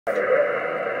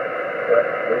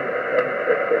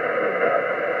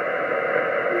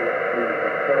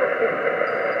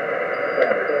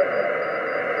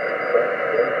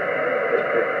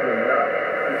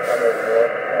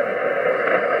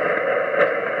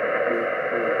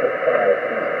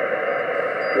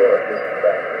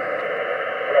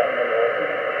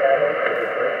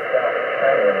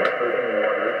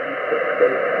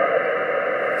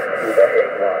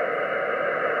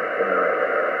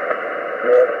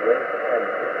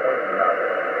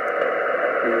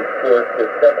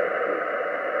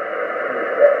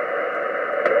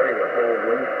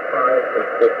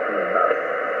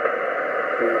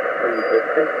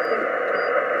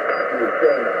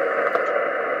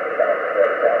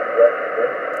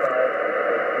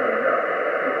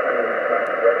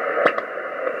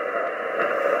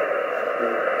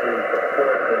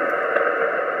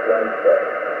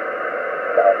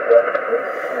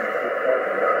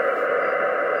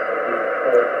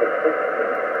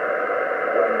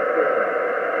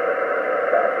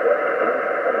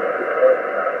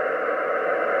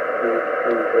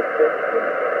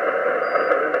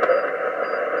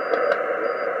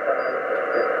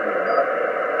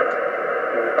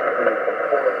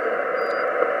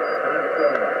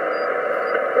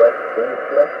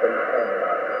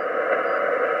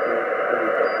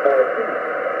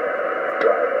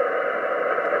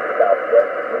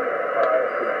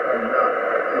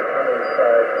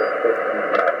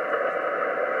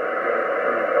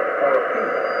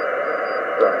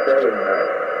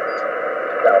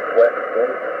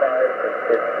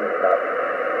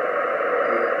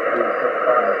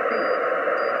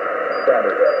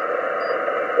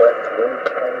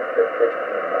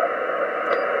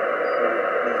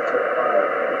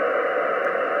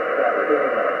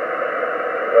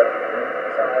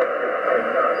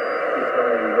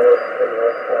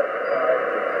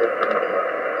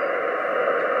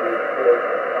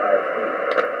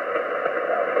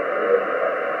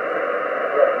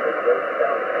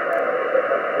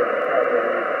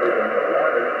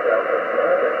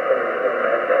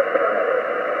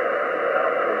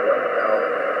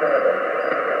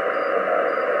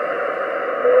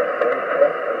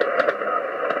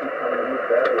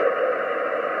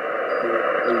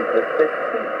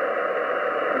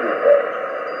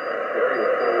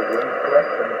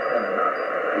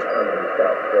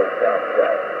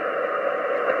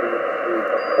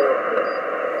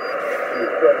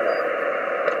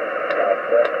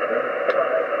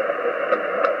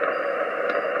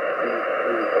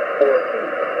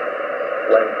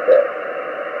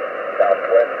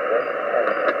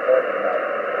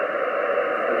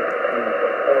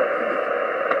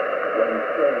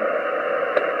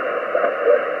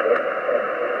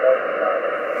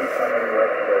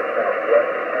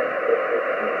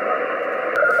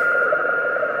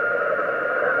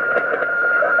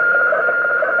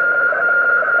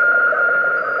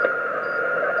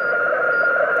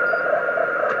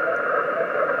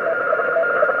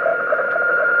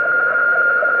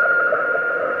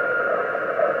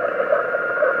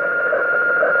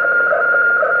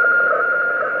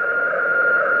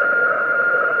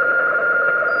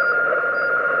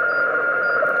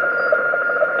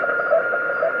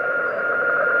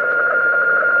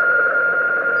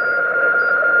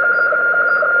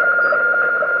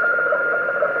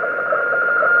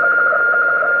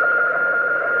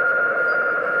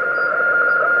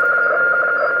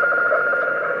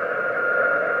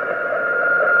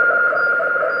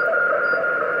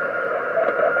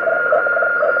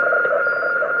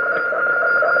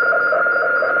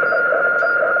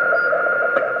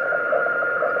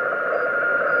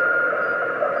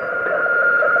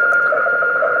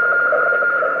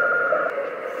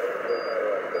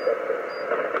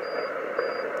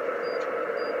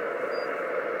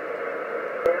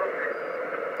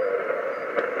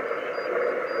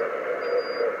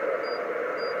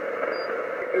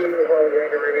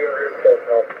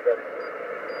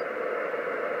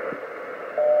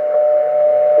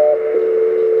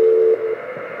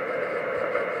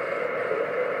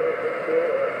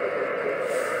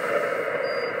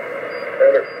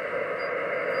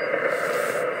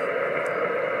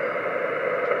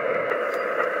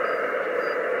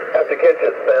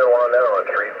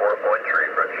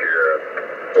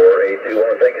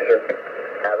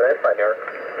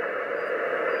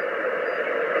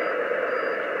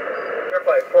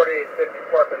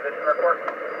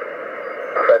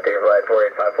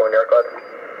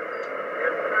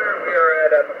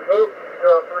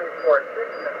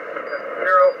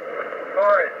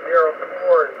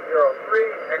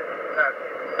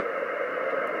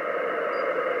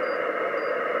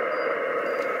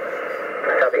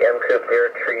Copy, M Coop, dear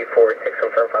tree 46,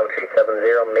 confirm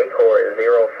 5370, Maycore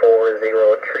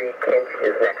 040, Kinch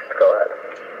is next, go ahead.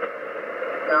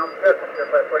 Sounds good, Mr.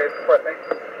 548 support, thanks.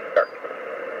 Sure.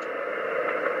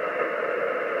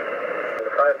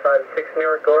 556 New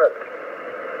York, go ahead.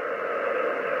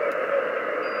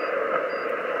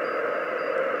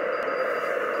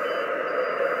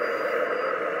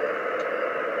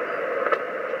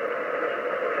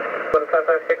 One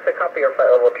 556, a copy your flight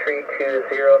level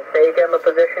 320. Say again the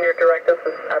position your directive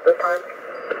is at this time.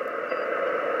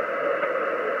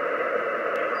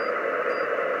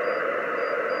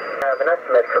 I have an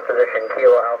estimate for position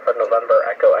Kilo Alpha November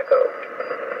Echo Echo.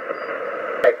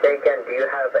 I say again, do you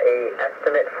have a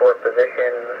estimate for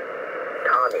position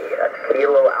Connie? That's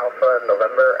Kilo Alpha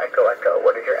November Echo Echo.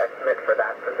 What is your estimate for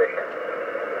that position?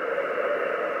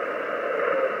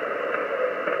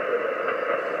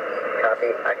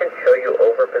 Copy. I can show you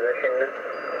over position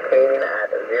Kane at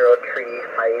 0350.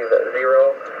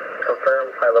 Confirm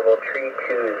flight level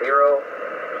 320.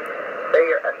 Say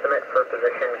your estimate for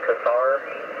position Qatar.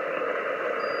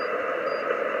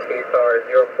 KSAR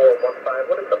 0415.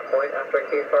 What is the point after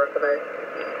KSAR tonight?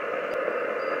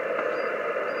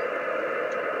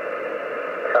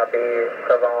 Copy.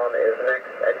 Savon is next.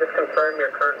 Just confirm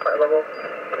your current flight level.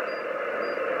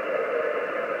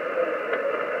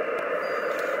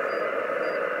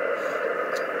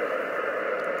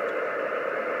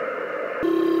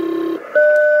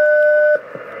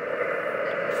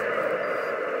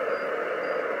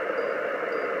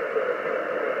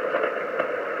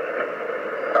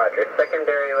 Roger.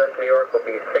 Secondary West New York will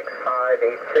be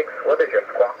 6586. What is your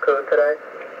squawk code today?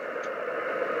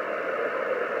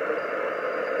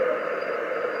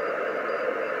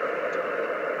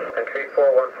 Country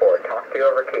 414. Talk to you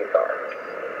over KSAR.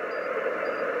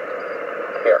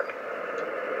 Here.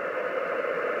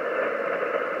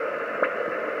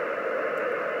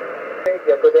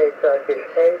 Good day, Turkish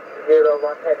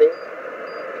 801 Heavy.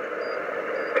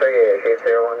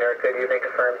 3801 New York, good evening,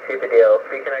 confirm CBDL.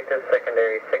 Free connected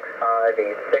secondary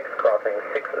 6586, crossing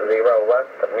 60 west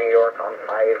of New York on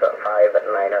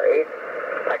 55908.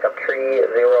 Backup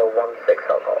 3016,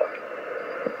 I'll call.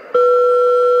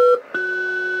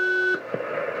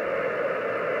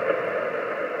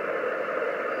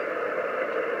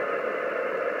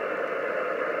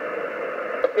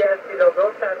 Yes,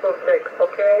 Logo, Sample 6,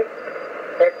 okay.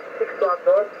 At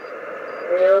 610,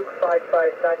 New York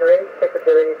 5598,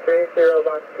 secondary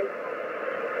 3016.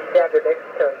 Gander next,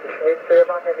 Turkish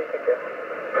 801 Heavy, thank you.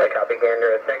 I copy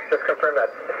Gander. Thanks, just confirm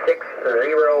that's 60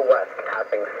 west,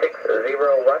 passing 60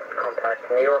 west, contact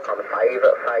New York on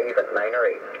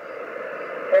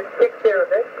 55908. And 60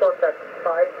 next, contact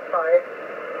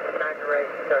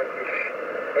 5598, Turkish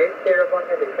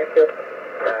 801 Heavy, thank you.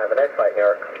 Have a nice flight, New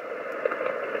York.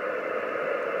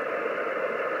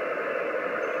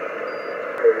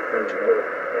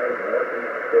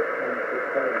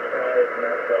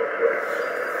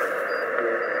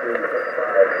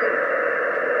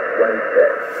 Wednesday.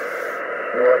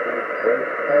 Northeast winds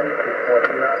 10 to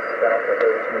 20 knots south of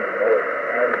 18 north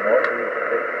and northeast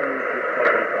 15 to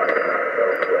 25 knots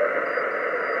southwest.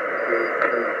 Breeze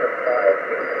 3 to 5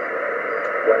 feet.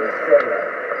 Wednesday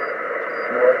night.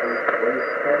 Northeast winds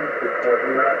 10 to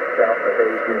 20 knots south of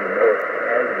 18 north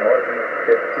and northeast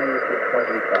 15 to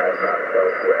 25 knots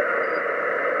southwest.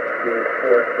 Breeze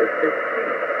 4 to 6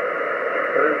 feet.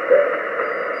 Thursday.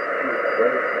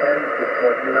 Winds 10 to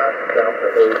 20 knots south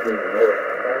of 18 north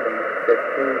and east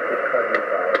 15 to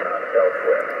 25 knots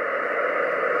southwest.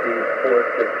 Breeze 4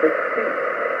 to 6 feet.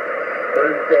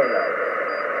 Thursday night.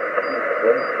 East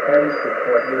winds 10 to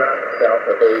 20 knots south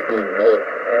of 18 north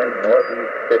and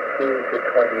northeast 15 to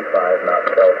 25 knots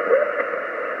southwest.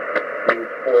 Breeze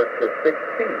 4 to 6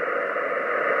 feet.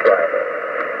 Friday.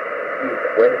 East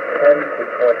winds 10 to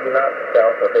 20 knots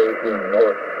south of 18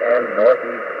 north and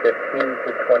northeast 15 to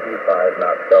 25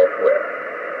 knots southwest.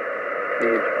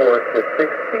 Breeze 4 to 6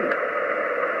 feet.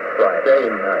 Friday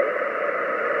night.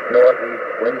 Northeast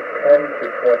winds 10 to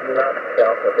 20 knots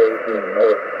south of 18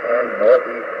 north and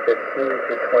northeast 15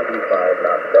 to 25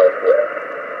 knots southwest.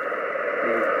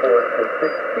 Breeze 4 to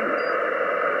 6 feet.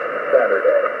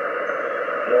 Saturday.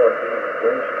 Northeast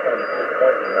winds 10 to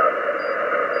 20 knots.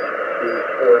 Breeze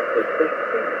 4 to 6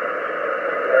 feet.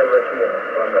 Caribbean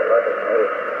from 11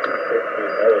 north, 250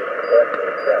 north, west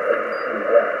of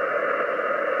 72 west.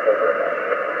 Overnight.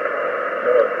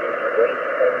 Northeast winds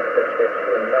 10 to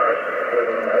 15 knots,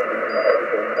 including 90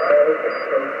 nautical miles of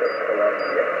coast of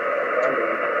Columbia, and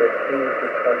east 15 to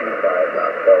 25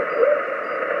 knots southwest.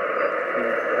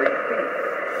 Breeze 3 feet.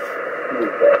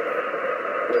 Tuesday.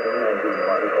 Within 90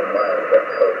 nautical miles of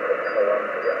coast of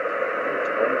Columbia. East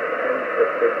winds 10 to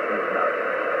 15 knots.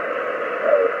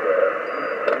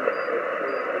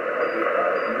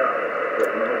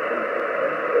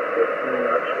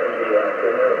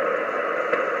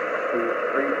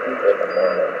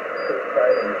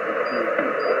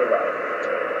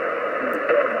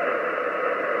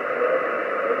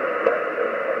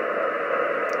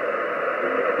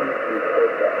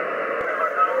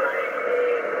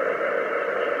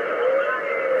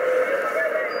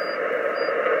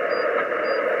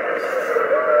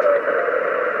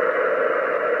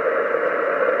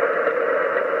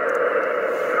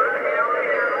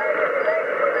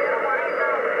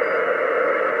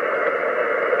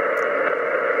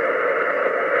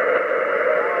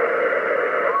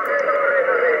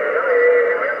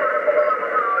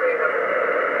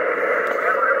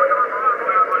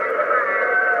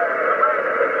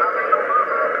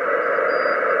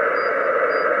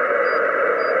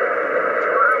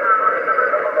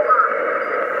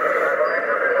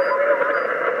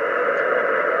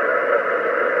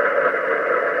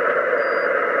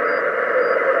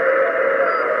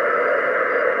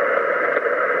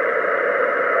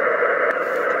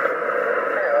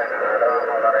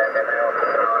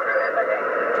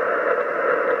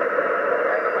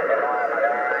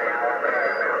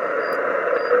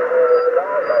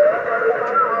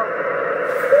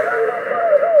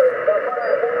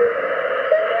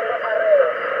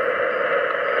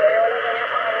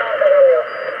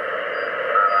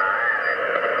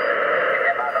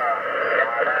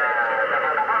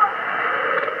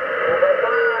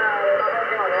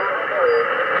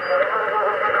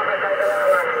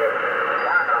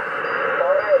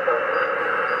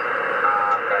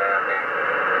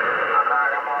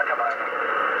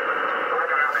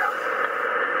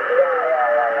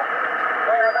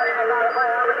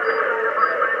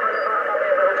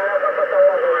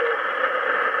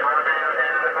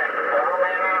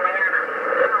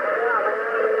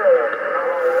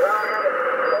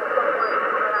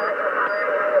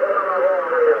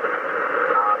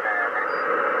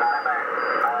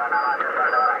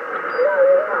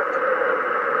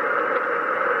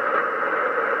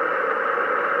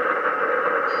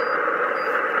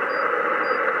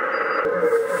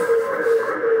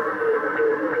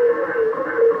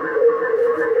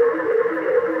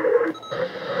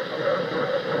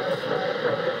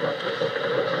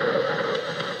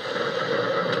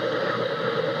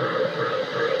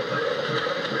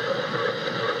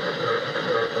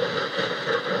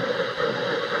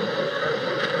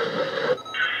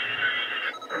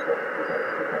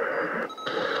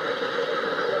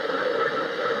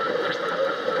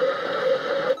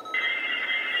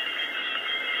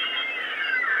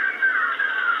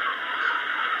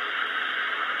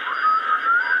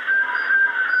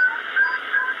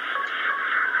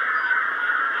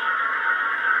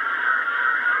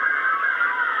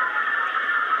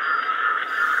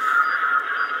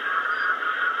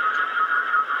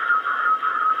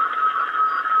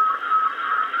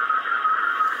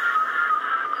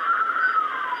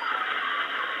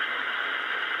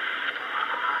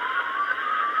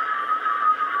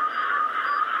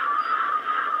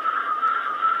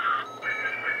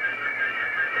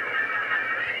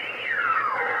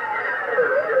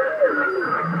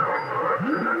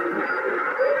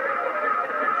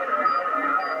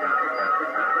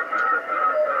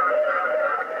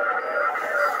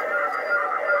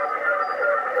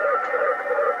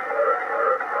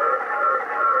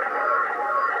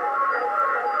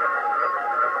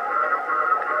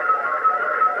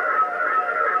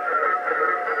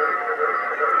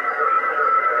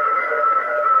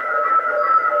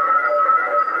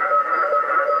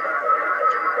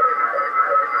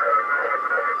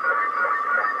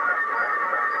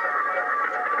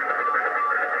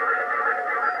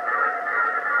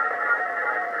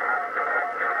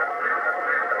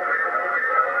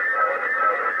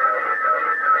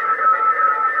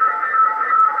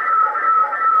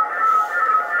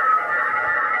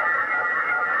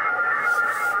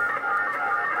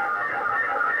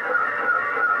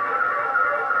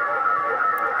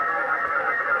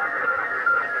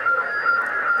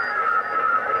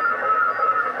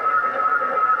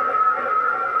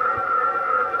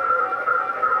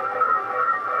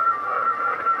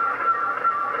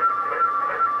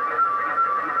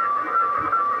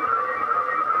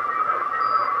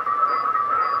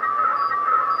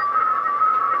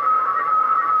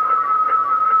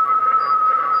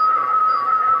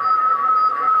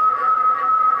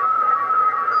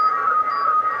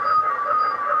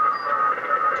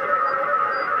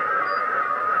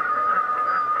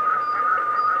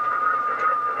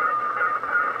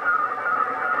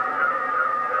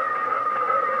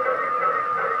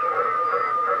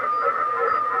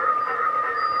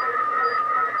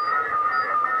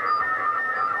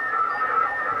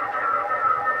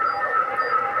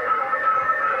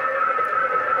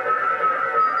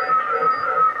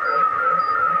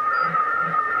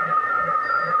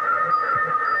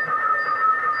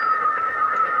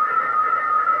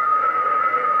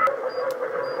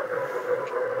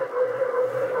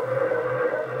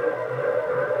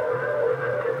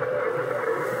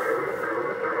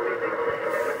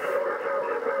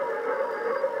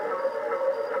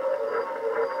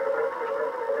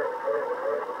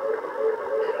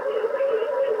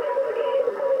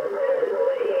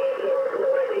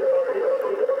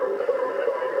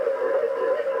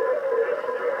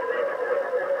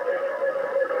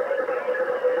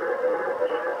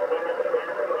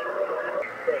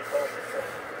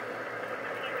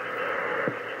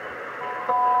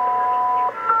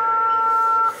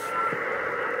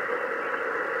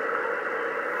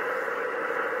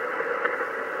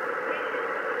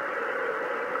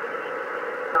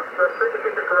 Frequency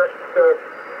to correct,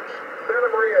 Santa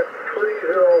Maria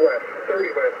 30 west,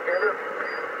 30 west, Canada.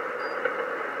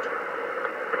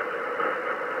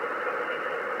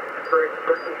 Great,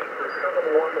 frequency for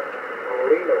 71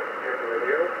 Molino,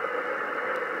 radio.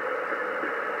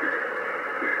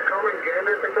 Calling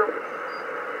Gander, pick up.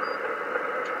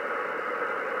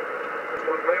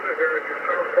 One minute here at your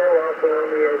South Pole, Alpha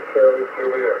Romeo, Charlie,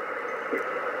 Juliet.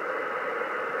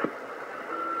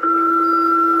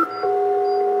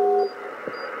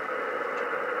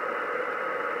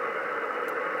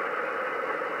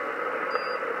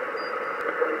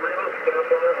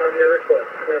 On your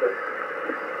request, Heather.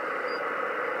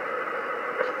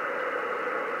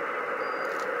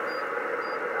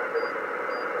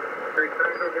 Three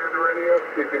Tango Gander Radio,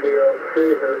 CPDO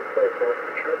 3, Hertz, Cycle,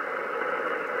 check.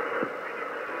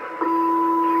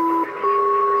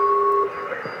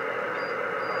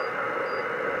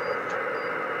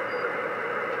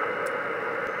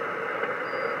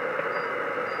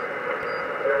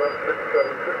 And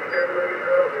 676 Gander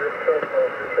Radio, here's cell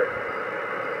phone, check.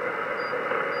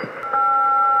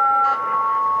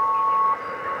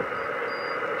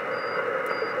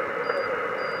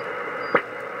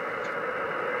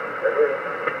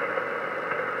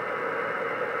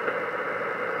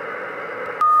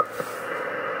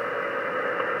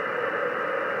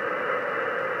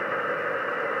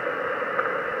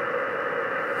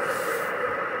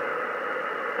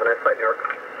 Nice flight, New York.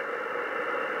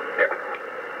 Here.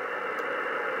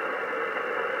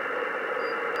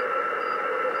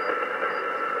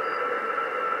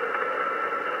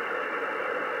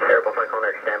 Airport flight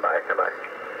connect, standby, standby.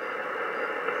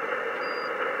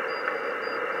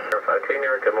 052 New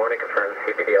York, good morning, confirm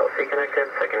CPDLC connected,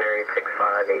 secondary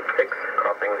 6586,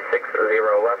 crossing 60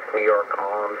 west, New York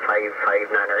on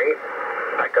 55908,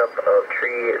 backup of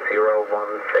 3016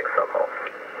 subhulls.